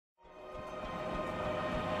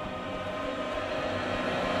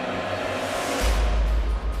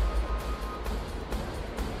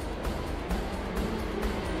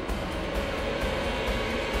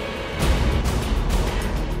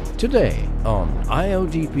Today on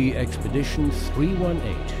IODP Expedition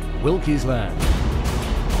 318, Wilkes Land.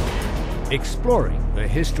 Exploring the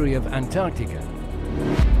history of Antarctica.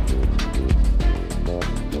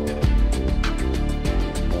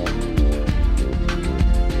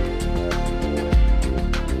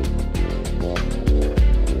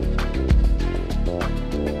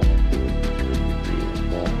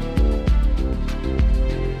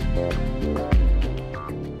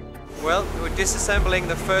 Well, we're disassembling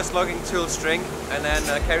the first logging tool string, and then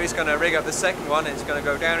Kerry's going to rig up the second one, and it's going to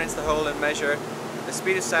go down into the hole and measure the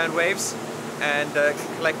speed of sound waves and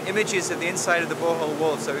collect images of the inside of the borehole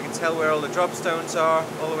wall, so we can tell where all the drop stones are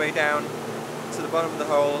all the way down to the bottom of the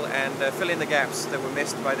hole, and fill in the gaps that were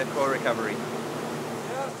missed by the core recovery.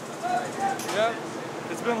 Yeah,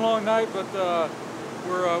 it's been a long night, but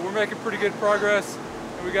we're making pretty good progress,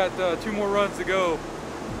 and we got 2 more runs to go.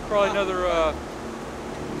 Probably another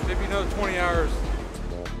maybe another 20 hours.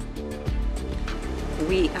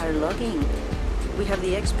 We are logging. We have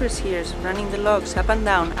the experts here running the logs up and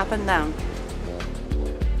down, up and down.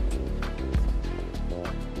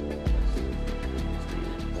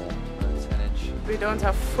 We don't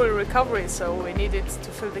have full recovery, so we needed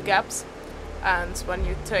to fill the gaps. And when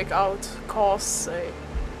you take out cores, they're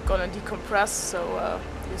gonna decompress, so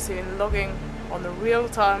you see in logging on the real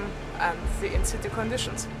time and the in-situ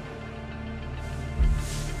conditions.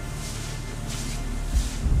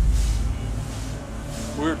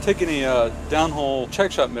 We're taking a downhole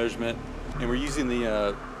check shot measurement, and we're using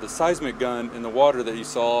the seismic gun in the water that you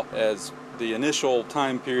saw as the initial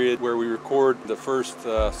time period where we record the first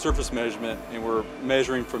surface measurement, and we're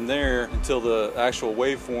measuring from there until the actual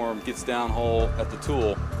waveform gets downhole at the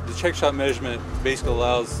tool. The check shot measurement basically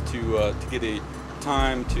allows to get a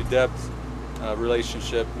time to depth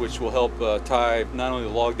relationship, which will help tie not only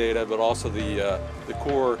the log data but also the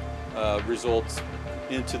core results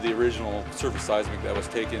into the original surface seismic that was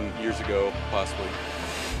taken years ago, possibly.